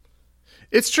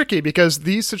It's tricky because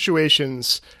these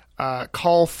situations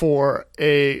call for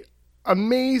a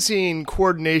amazing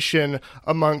coordination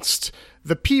amongst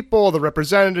the people, the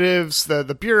representatives,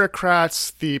 the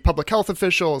bureaucrats, the public health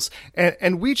officials,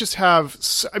 and we just have,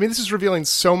 I mean, this is revealing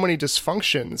so many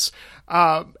dysfunctions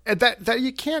that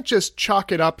you can't just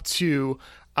chalk it up to,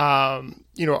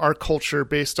 our culture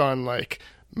based on like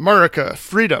America,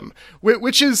 freedom,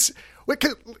 which is,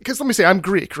 because let me say, I'm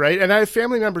Greek, right? And I have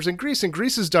family members in Greece, and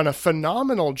Greece has done a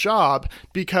phenomenal job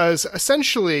because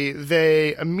essentially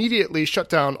they immediately shut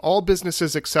down all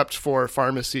businesses except for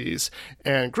pharmacies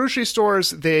and grocery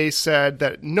stores. They said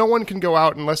that no one can go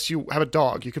out unless you have a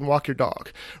dog. You can walk your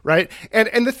dog, right?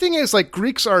 And the thing is, like,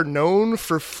 Greeks are known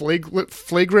for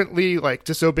flagrantly, like,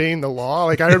 disobeying the law.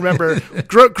 Like, I remember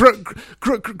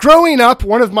growing up,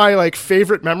 one of my, like,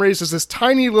 favorite memories is this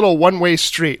tiny little one-way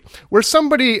street where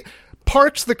somebody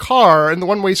parked the car in the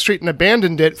one-way street and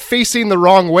abandoned it facing the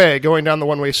wrong way going down the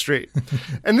one-way street.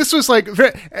 And this was like,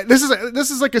 this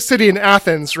is like a city in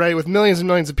Athens, right? With millions and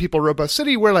millions of people, robust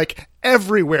city where like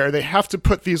everywhere they have to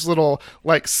put these little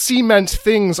like cement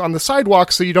things on the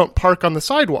sidewalk so you don't park on the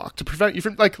sidewalk to prevent you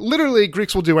from, like, literally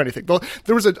Greeks will do anything.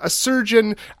 There was a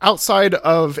surgeon outside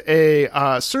of a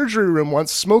surgery room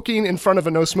once smoking in front of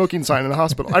a no smoking sign in a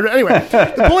hospital. Anyway,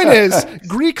 the point is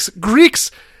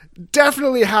Greeks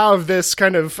definitely have this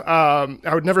kind of,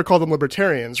 I would never call them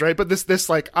libertarians, right? But this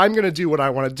like, I'm going to do what I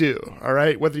want to do, all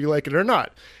right, whether you like it or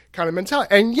not, kind of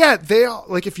mentality. And yet they all,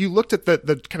 like, if you looked at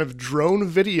the kind of drone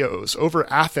videos over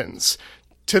Athens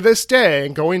to this day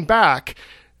and going back,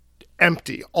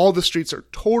 empty. All the streets are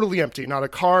totally empty. Not a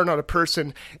car, not a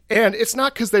person. And it's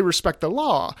not because they respect the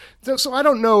law. So I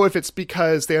don't know if it's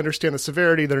because they understand the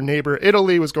severity. Their neighbor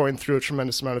Italy was going through a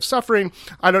tremendous amount of suffering.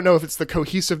 I don't know if it's the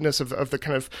cohesiveness of the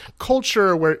kind of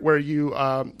culture where you,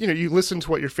 you listen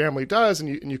to what your family does and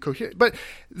you cohere. But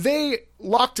they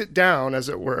locked it down, as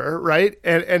it were, right?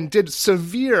 And did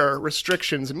severe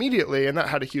restrictions immediately. And that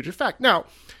had a huge effect. Now,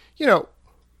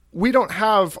 we don't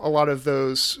have a lot of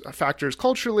those factors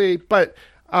culturally, but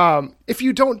if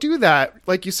you don't do that,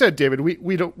 like you said, David,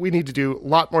 we need to do a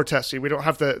lot more testing. We don't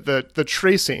have the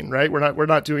tracing, right? We're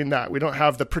not doing that. We don't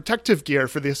have the protective gear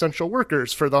for the essential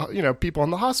workers, for the people in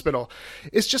the hospital.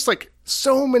 It's just like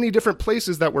so many different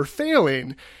places that we're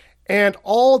failing, and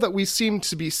all that we seem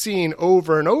to be seeing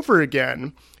over and over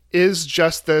again is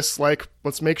just this, like,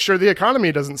 let's make sure the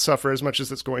economy doesn't suffer as much as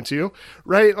it's going to,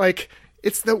 right? Like,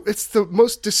 it's the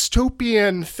most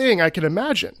dystopian thing I can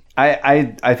imagine.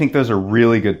 I think those are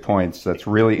really good points. That's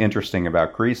really interesting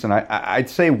about Greece. And I'd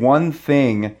say one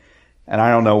thing, and I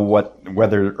don't know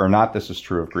whether or not this is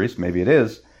true of Greece, maybe it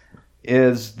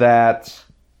is that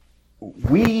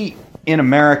we in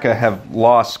America have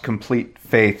lost complete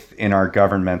faith in our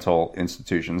governmental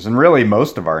institutions, and really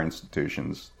most of our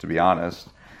institutions, to be honest.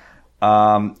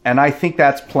 And I think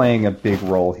that's playing a big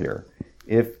role here.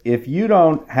 If you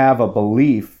don't have a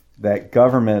belief that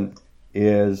government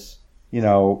is,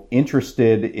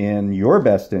 interested in your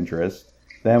best interest,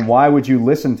 then why would you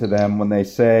listen to them when they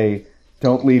say,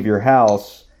 don't leave your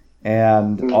house,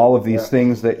 and all of these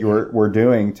things that we're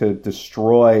doing to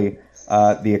destroy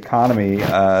the economy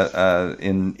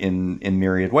in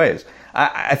myriad ways?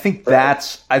 I think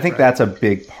that's a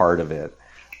big part of it.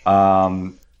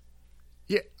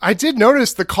 Yeah, I did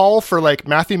notice the call for like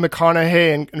Matthew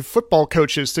McConaughey and football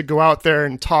coaches to go out there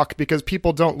and talk because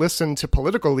people don't listen to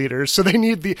political leaders. So they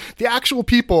need the actual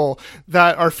people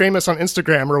that are famous on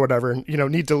Instagram or whatever,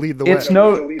 need to lead the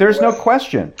way. There's no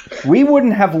question. We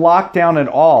wouldn't have locked down at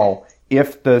all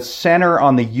if the center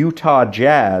on the Utah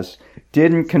Jazz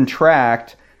didn't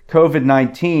contract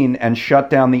COVID-19 and shut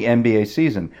down the NBA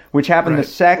season, which happened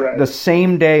the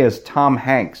same day as Tom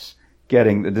Hanks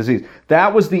getting the disease.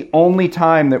 That was the only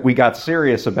time that we got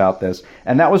serious about this.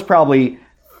 And that was probably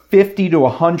 50 to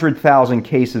 100,000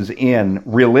 cases in,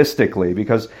 realistically,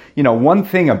 because, one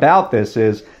thing about this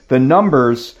is the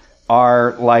numbers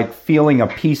are like feeling a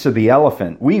piece of the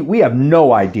elephant. We have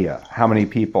no idea how many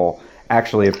people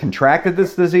actually have contracted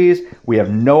this disease. We have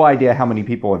no idea how many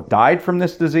people have died from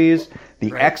this disease.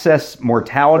 The excess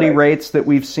mortality rates that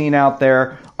we've seen out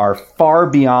there are far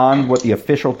beyond what the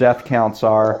official death counts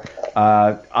are.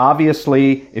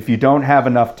 Obviously, if you don't have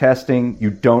enough testing, you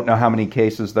don't know how many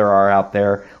cases there are out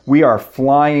there. We are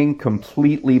flying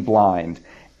completely blind.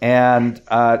 And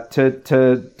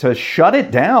to shut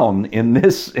it down in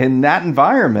that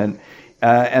environment,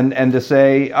 and to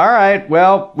say, all right,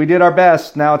 well, we did our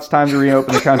best. Now it's time to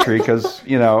reopen the country because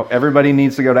everybody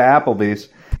needs to go to Applebee's.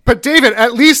 But David,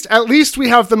 at least we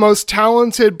have the most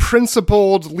talented,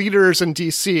 principled leaders in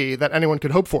DC that anyone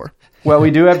could hope for. Well,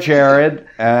 we do have Jared,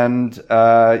 and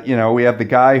we have the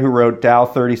guy who wrote Dow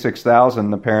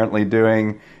 36,000 apparently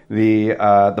doing the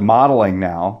modeling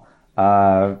now.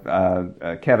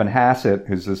 Kevin Hassett,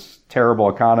 who's this terrible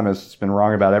economist that's been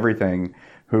wrong about everything,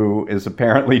 who is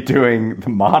apparently doing the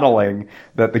modeling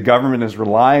that the government is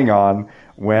relying on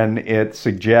when it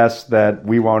suggests that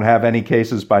we won't have any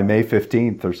cases by May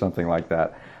 15th or something like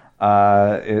that.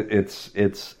 It's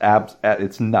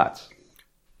nuts.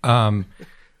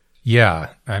 Yeah,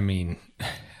 I mean,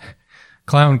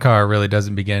 clown car really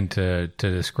doesn't begin to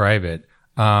describe it.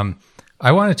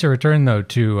 I wanted to return though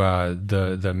to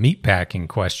the meat packing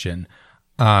question.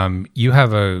 You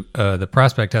have the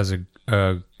Prospect has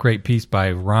a great piece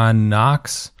by Ron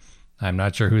Knox. I'm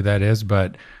not sure who that is,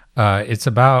 but it's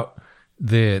about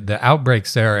the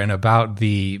outbreaks there and about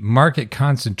the market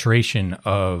concentration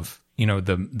of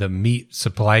the meat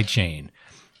supply chain,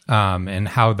 and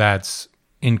how that's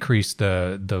increased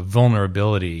the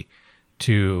vulnerability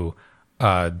to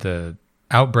the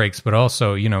outbreaks, but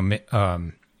also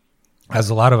has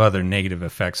a lot of other negative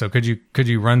effects. So could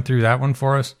you run through that one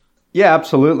for us? Yeah,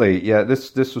 absolutely. Yeah,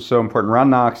 this was so important.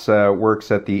 Ron Knox works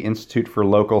at the Institute for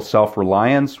Local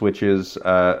Self-Reliance, which is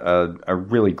a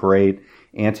really great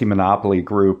anti-monopoly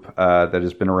group that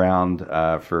has been around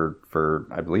for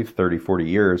I believe 30, 40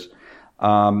 years.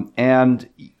 And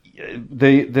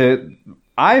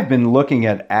I've been looking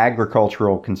at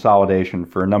agricultural consolidation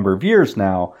for a number of years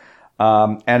now,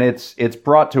 and it's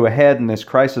brought to a head in this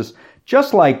crisis,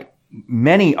 just like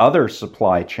many other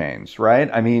supply chains, right?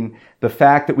 I mean, the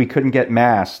fact that we couldn't get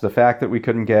masks, the fact that we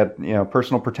couldn't get,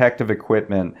 personal protective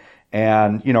equipment,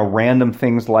 and, random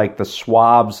things like the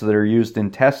swabs that are used in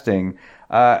testing,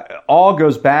 all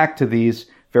goes back to these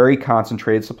very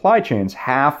concentrated supply chains.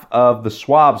 Half of the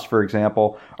swabs, for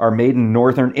example, are made in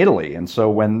northern Italy. And so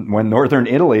when northern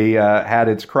Italy had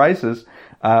its crisis,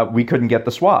 we couldn't get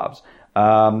the swabs.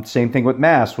 Same thing with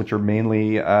masks, which are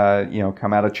mainly,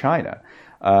 come out of China.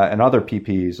 And other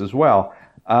PPEs as well.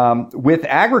 With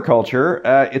agriculture,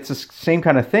 it's the same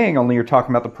kind of thing, only you're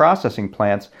talking about the processing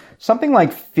plants. Something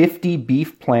like 50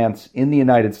 beef plants in the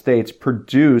United States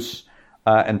produce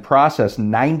and process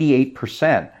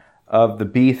 98% of the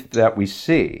beef that we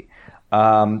see.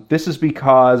 This is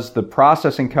because the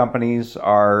processing companies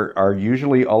are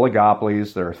usually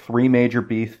oligopolies. There are four major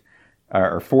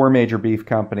beef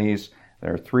companies.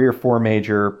 There are 3 or 4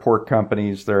 major pork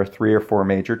companies. There are 3 or 4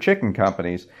 major chicken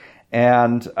companies.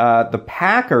 And the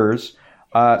packers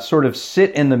sort of sit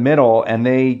in the middle, and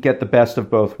they get the best of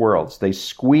both worlds. They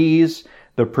squeeze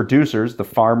the producers, the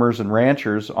farmers and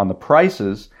ranchers, on the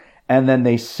prices, and then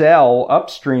they sell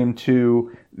upstream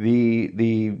to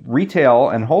the retail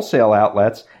and wholesale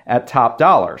outlets at top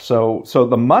dollar. So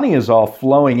the money is all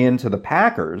flowing into the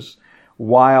packers,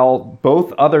 while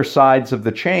both other sides of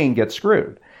the chain get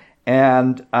screwed.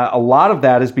 And a lot of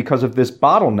that is because of this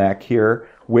bottleneck here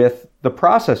with the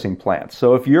processing plants.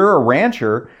 So if you're a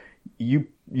rancher, you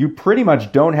pretty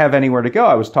much don't have anywhere to go.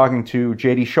 I was talking to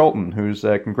J.D. Scholten, who's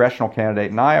a congressional candidate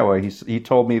in Iowa. He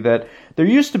told me that there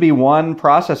used to be 1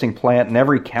 processing plant in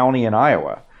every county in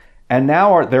Iowa, and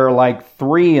now there are like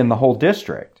 3 in the whole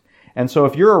district. And so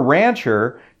if you're a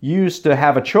rancher, you used to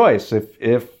have a choice.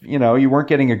 If you weren't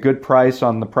getting a good price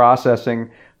on the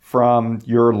processing from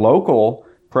your local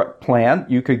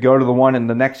plant, you could go to the one in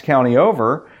the next county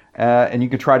over, and you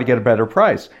could try to get a better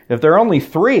price. If there are only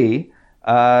 3,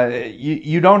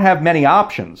 you don't have many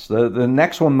options. The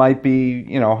next one might be,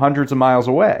 hundreds of miles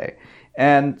away.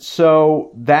 And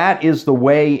so that is the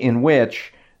way in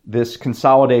which this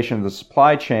consolidation of the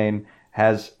supply chain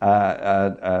has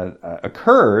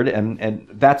occurred, and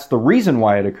that's the reason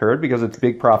why it occurred, because it's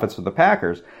big profits for the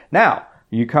packers. Now,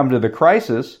 you come to the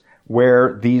crisis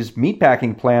where these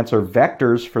meatpacking plants are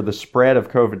vectors for the spread of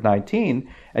COVID-19,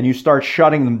 and you start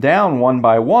shutting them down one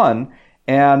by one,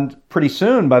 and pretty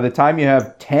soon, by the time you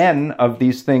have 10 of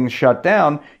these things shut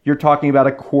down, you're talking about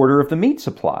a quarter of the meat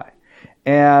supply.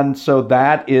 And so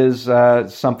that is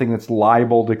something that's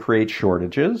liable to create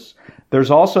shortages.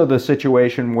 There's also the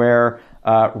situation where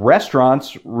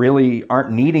restaurants really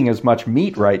aren't needing as much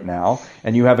meat right now,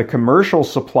 and you have a commercial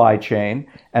supply chain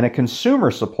and a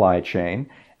consumer supply chain.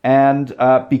 And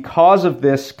because of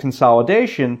this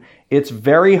consolidation, it's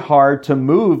very hard to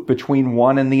move between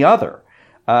one and the other.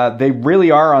 They really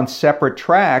are on separate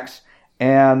tracks,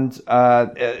 and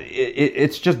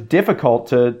it's just difficult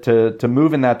to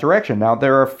move in that direction. Now,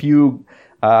 there are a few,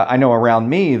 I know around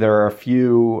me, there are a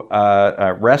few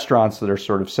restaurants that are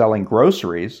sort of selling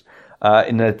groceries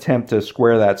in an attempt to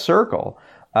square that circle.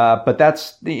 But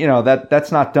that's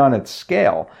not done at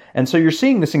scale. And so you're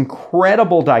seeing this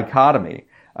incredible dichotomy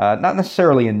not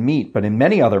necessarily in meat, but in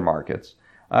many other markets,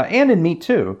 and in meat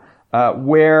too,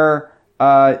 where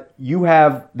you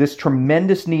have this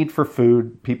tremendous need for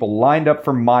food, people lined up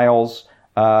for miles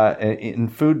in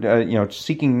food,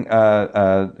 seeking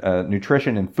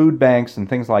nutrition in food banks and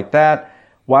things like that,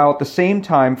 while at the same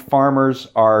time farmers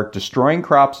are destroying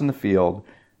crops in the field,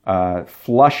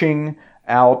 flushing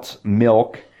out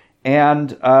milk,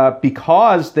 and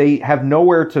because they have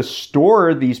nowhere to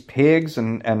store these pigs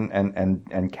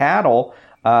and cattle,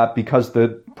 because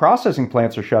the processing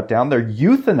plants are shut down, they're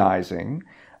euthanizing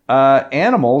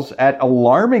animals at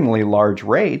alarmingly large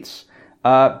rates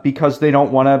because they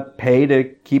don't want to pay to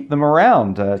keep them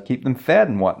around, keep them fed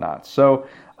and whatnot. So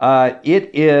it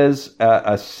is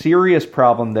a serious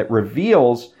problem that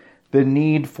reveals the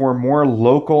need for more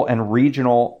local and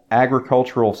regional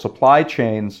agricultural supply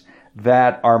chains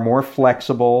that are more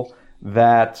flexible,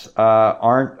 that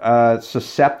aren't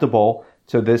susceptible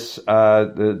to this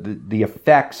the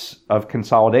effects of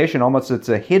consolidation. Almost, it's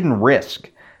a hidden risk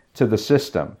to the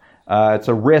system. It's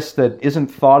a risk that isn't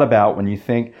thought about when you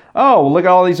think, oh, look at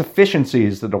all these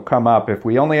efficiencies that'll come up if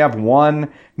we only have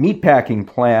one meatpacking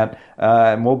plant,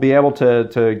 and we'll be able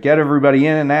to get everybody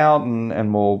in and out,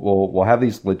 and we'll have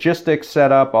these logistics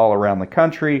set up all around the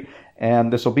country,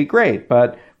 and this will be great.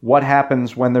 But what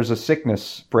happens when there's a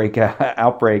sickness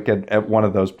outbreak at one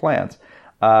of those plants?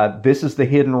 This is the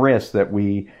hidden risk that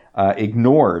we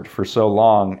ignored for so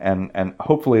long, and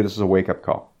hopefully this is a wake-up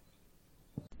call.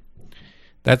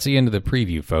 That's the end of the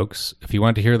preview, folks. If you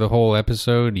want to hear the whole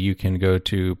episode, you can go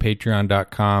to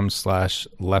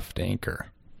patreon.com/leftanchor.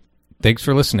 Thanks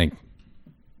for listening.